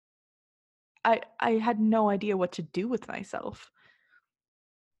 I had no idea what to do with myself.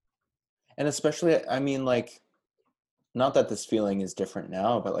 And especially, I mean, like, not that this feeling is different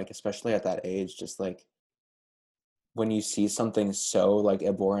now, but like, especially at that age, just like when you see something so like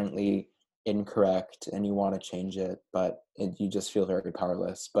abhorrently incorrect and you want to change it, but you just feel very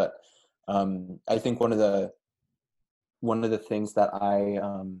powerless. But I think one of the things that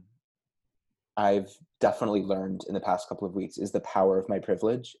I've definitely learned in the past couple of weeks is the power of my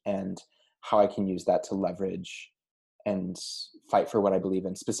privilege and how I can use that to leverage and fight for what I believe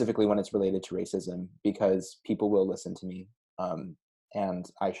in, specifically when it's related to racism, because people will listen to me,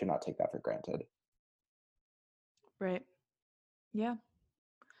 and I should not take that for granted. Right. Yeah.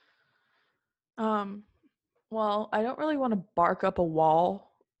 Um, well, I don't really want to bark up a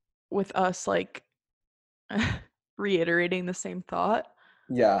wall with us like reiterating the same thought.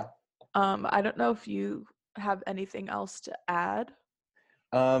 Yeah. I don't know if you have anything else to add.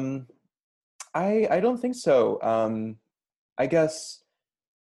 Um, I don't think so. I guess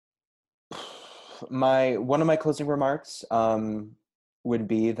my one of my closing remarks would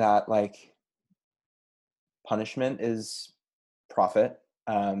be that like punishment is profit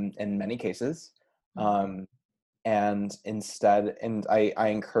in many cases. Mm. And instead, and I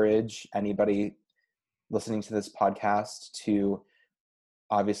encourage anybody listening to this podcast to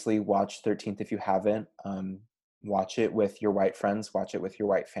obviously watch 13th if you haven't. Watch it with your white friends, watch it with your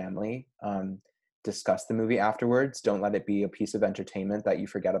white family. Discuss the movie afterwards. Don't let it be a piece of entertainment that you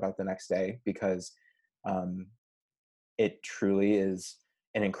forget about the next day, because it truly is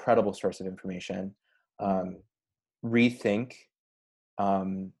an incredible source of information. Rethink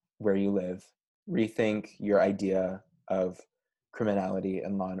where you live. Rethink your idea of criminality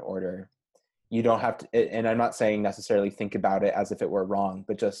and law and order. You don't have to, and I'm not saying necessarily think about it as if it were wrong,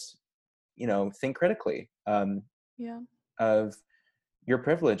 but just, think critically of your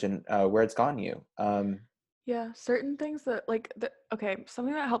privilege and where it's gotten you. Yeah, certain things that okay,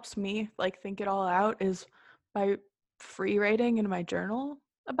 something that helps me like think it all out is by free writing in my journal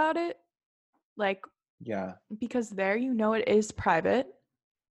about it. Like, Yeah. because there it is private.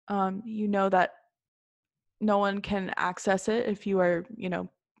 That no one can access it if you are,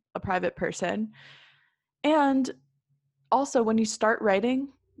 a private person. And also when you start writing,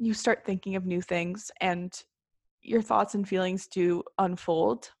 you start thinking of new things, and your thoughts and feelings do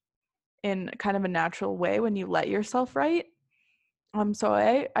unfold in kind of a natural way when you let yourself write. So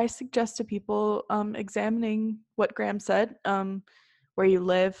I suggest to people examining what Graham said, where you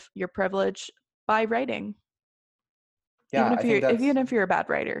live, your privilege, by writing. Yeah, I think Even that's, if you're a bad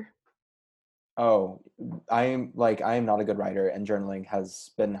writer. oh, I am not a good writer, and journaling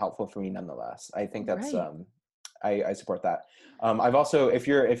has been helpful for me nonetheless. I think that's, Right. I support that. I've also, if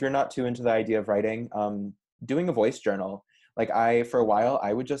you're not too into the idea of writing, doing a voice journal. Like, for a while,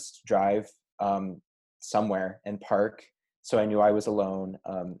 I would just drive somewhere and park, so I knew I was alone,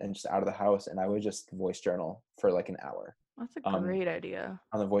 and just out of the house, and I would just voice journal for like an hour That's a um, great idea.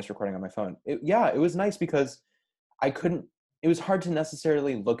 on the voice recording on my phone. It was nice because it was hard to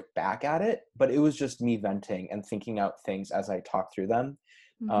necessarily look back at it, but it was just me venting and thinking out things as I talked through them,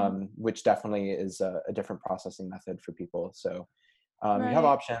 Mm-hmm. which definitely is a different processing method for people. So you have Right.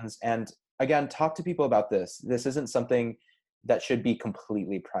 options. And again, talk to people about this. This isn't something that should be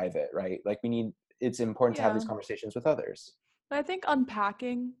completely private, right? Like, it's important to have Yeah. these conversations with others. But I think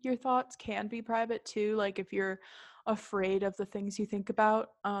unpacking your thoughts can be private too. Like if you're afraid of the things you think about,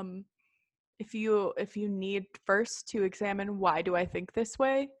 if you need first to examine why do I think this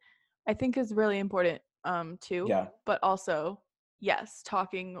way, I think is really important too. Yeah. But also, yes,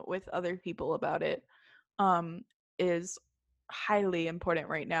 talking with other people about it um is highly important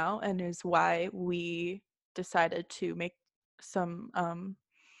right now, and is why we decided to make some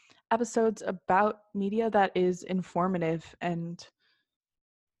episodes about media that is informative and,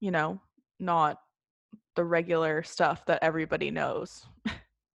 you know, not the regular stuff that everybody knows.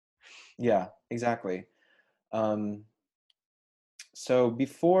 Yeah, exactly. Um, So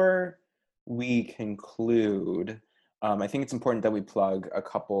before we conclude, I think it's important that we plug a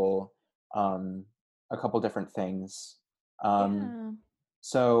couple different things. Um, Yeah.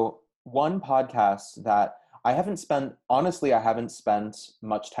 so one podcast that I haven't spent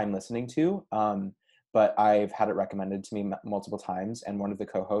much time listening to, but I've had it recommended to me multiple times, and one of the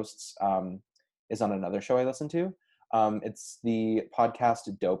co-hosts is on another show I listen to. It's the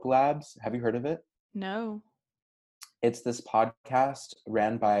podcast Dope Labs. Have you heard of it? No. It's this podcast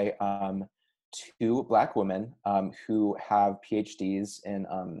ran by two Black women who have PhDs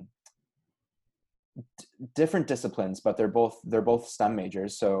in different disciplines, but they're both STEM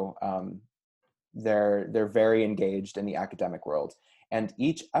majors. So they're very engaged in the academic world. And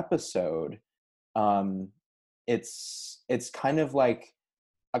each episode, um, it's kind of like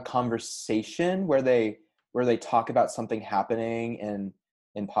a conversation where they talk about something happening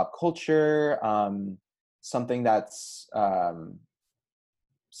in pop culture, something that's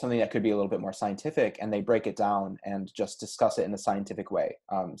something that could be a little bit more scientific, and they break it down and just discuss it in a scientific way.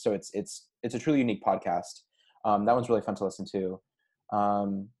 So it's a truly unique podcast. That one's really fun to listen to.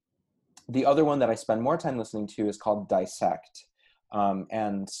 The other one that I spend more time listening to is called Dissect,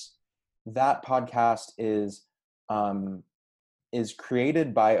 and that podcast is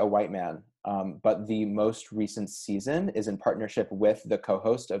created by a white man, but the most recent season is in partnership with the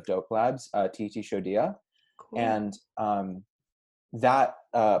co-host of Dope Labs, Titi Shodia, Cool. and that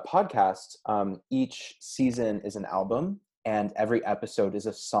podcast, each season is an album, and every episode is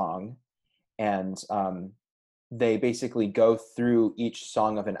a song, and they basically go through each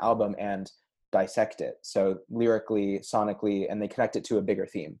song of an album and dissect it, so lyrically, sonically, and they connect it to a bigger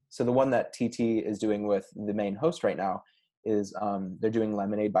theme. So the one that TT is doing with the main host right now is they're doing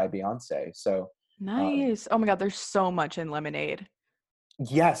Lemonade by Beyonce. So Nice. Oh my god, there's so much in Lemonade.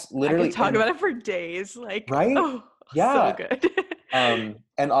 yes, I could literally. talk And about it for days. Like, right, oh, so yeah. good.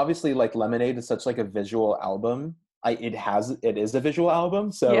 And obviously, like, Lemonade is such like a visual album, it is a visual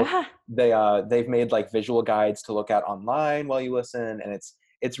album, so Yeah. they've made like visual guides to look at online while you listen, and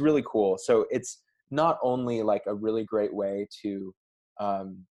it's really cool. So it's not only like a really great way to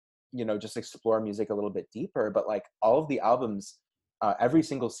just explore music a little bit deeper, but like all of the albums, every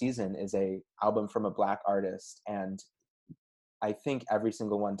single season is a album from a Black artist, and I think every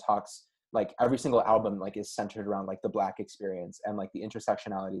single one talks, like every single album like is centered around like the Black experience and like the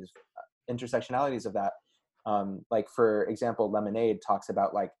intersectionalities of that. Like for example, Lemonade talks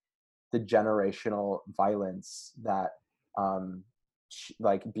about like the generational violence that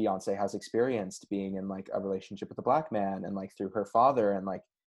like Beyonce has experienced being in like a relationship with a Black man, and like through her father, and like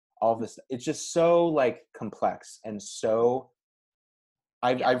all of this. It's just so like complex, and so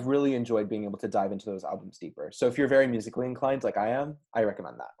I've really enjoyed being able to dive into those albums deeper. So if you're very musically inclined like I am, I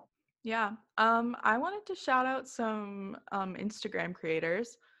recommend that. Yeah. I wanted to shout out some Instagram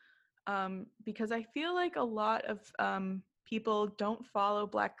creators because I feel like a lot of people don't follow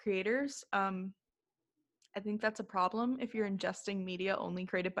Black creators. I think that's a problem if you're ingesting media only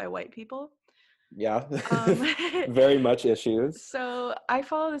created by white people. Yeah. Um, Very much issues. so I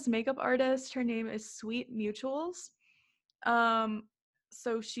follow this makeup artist. Her name is Sweet Mutuals. Um,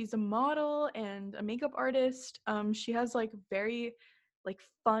 so she's a model and a makeup artist. She has like very like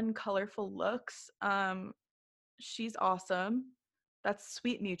fun, colorful looks. She's awesome. That's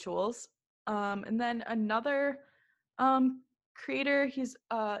Sweet Mutuals. And then another creator, he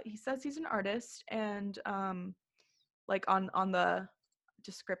says he's an artist, and like on the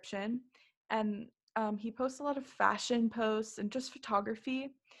description, and he posts a lot of fashion posts and just photography.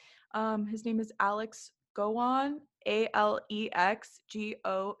 His name is Alex Gowon,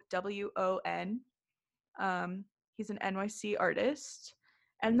 AlexGowon. He's an NYC artist.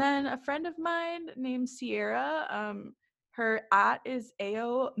 And then a friend of mine named Sierra, her at is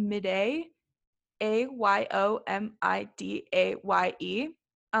Ao Midday, AYOMIDAYE.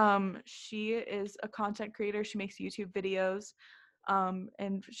 She is a content creator. She makes YouTube videos,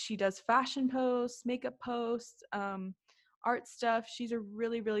 and she does fashion posts, makeup posts, art stuff. She's a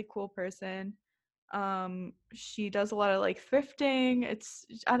really, really cool person. She does a lot of like thrifting. It's,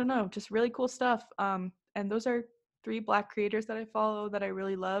 I don't know, just really cool stuff. And those are 3 Black creators that I follow that I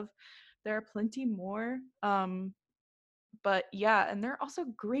really love. There are plenty more. But yeah, and they're also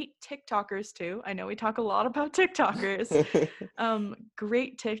great TikTokers too. I know we talk a lot about TikTokers.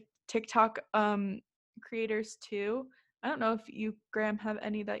 Great TikTok creators too. I don't know if you, Graham, have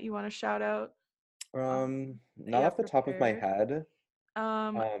any that you want to shout out. That you Not off have the top of my prepared. head. Um,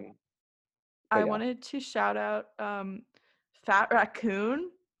 Um, but I yeah. wanted to shout out Fat Raccoon.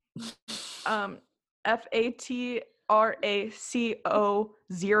 Um, FATRACO0N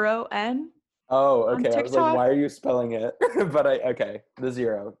Oh, on okay. I was like, TikTok. why are you spelling it? But okay, the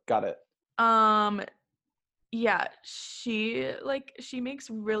 0. Got it. Um, yeah, she makes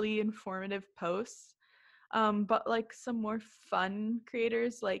really informative posts. But like some more fun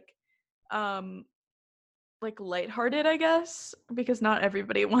creators um like lighthearted, I guess, because not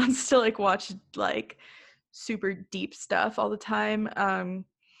everybody wants to like watch like super deep stuff all the time.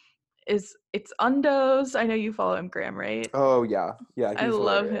 It's Undos. I know you follow him, Graham, right? Oh yeah. Yeah, I he's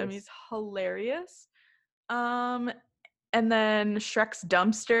love him. He's hilarious. hilarious. Um, and then Shrek's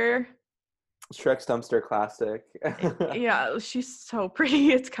Dumpster. Shrek's Dumpster classic. Yeah, she's so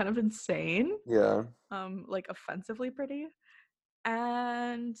pretty. It's kind of insane. Yeah. Like offensively pretty.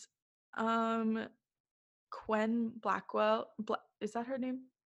 And um Quen Blackwell. Is that her name?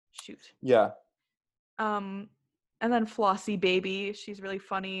 Shoot. Yeah. Um, and then Flossie Baby. She's really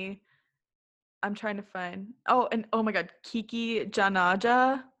funny. I'm trying to find. Oh, and oh my God, Kiki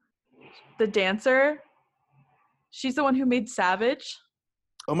Janaja, the dancer. She's the one who made Savage.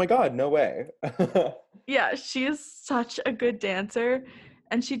 Oh my God, no way. Yeah, she is such a good dancer.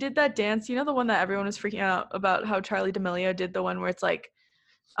 And she did that dance, you know, the one that everyone was freaking out about, how Charlie D'Amelio did the one where it's like,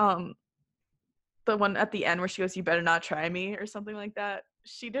 um, the one at the end where she goes, "You better not try me," or something like that.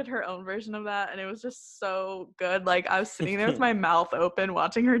 She did her own version of that, and it was just so good. Like I was sitting there with my mouth open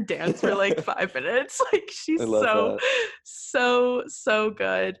watching her dance for like 5 minutes. Like I she's love so, that. so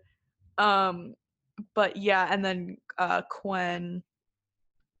good. Um, but yeah, and then Quen,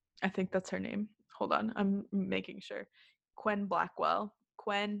 I think that's her name. Hold on, I'm making sure. Quen Blackwell.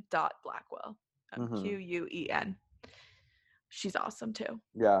 Quen.Blackwell. Hmm. Quen. She's awesome too.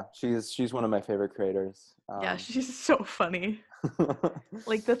 Yeah, she's one of my favorite creators. Yeah, she's so funny.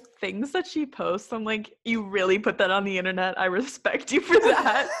 Like the things that she posts, I'm like, you really put that on the internet. I respect you for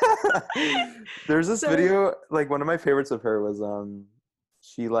that. There's this So video, like one of my favorites of her was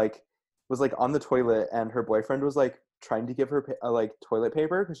she like was like on the toilet, and her boyfriend was like trying to give her like toilet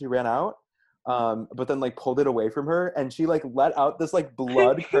paper because she ran out, but then like pulled it away from her, and she like let out this like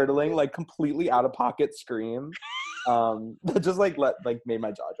blood curdling, like completely out of pocket scream. That just like made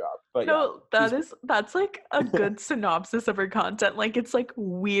my jaw drop. But yeah, No, that's like a good synopsis of her content. Like it's like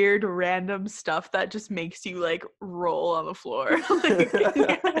weird random stuff that just makes you like roll on the floor. Like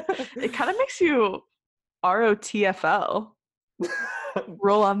it kind of makes you ROTFL.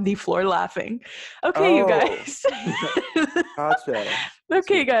 Roll on the floor laughing. Okay, you Oh, guys. gotcha.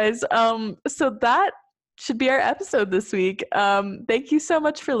 Okay, Sweet. guys. So that should be our episode this week. Thank you so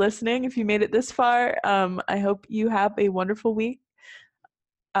much for listening. If you made it this far, I hope you have a wonderful week.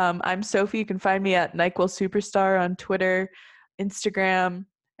 I'm Sofie. You can find me at NyQuil Superstar on Twitter, Instagram,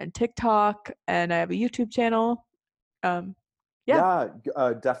 and TikTok, and I have a YouTube channel. Yeah.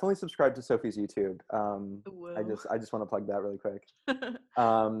 Yeah, definitely subscribe to Sophie's YouTube. I Whoa. just want to plug that really quick.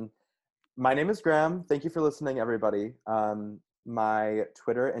 Um, my name is Graham. Thank you for listening, everybody. My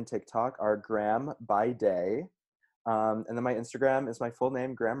Twitter and TikTok are Graham by Day. And then my Instagram is my full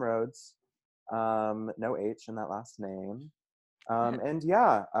name, Graham Rhodes. No H in that last name. And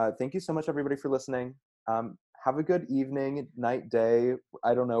yeah, thank you so much, everybody, for listening. Have a good evening, night, day.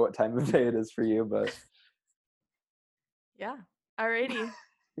 I don't know what time of day it is for you, but Yeah. Alrighty.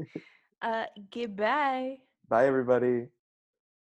 Goodbye. bye, everybody.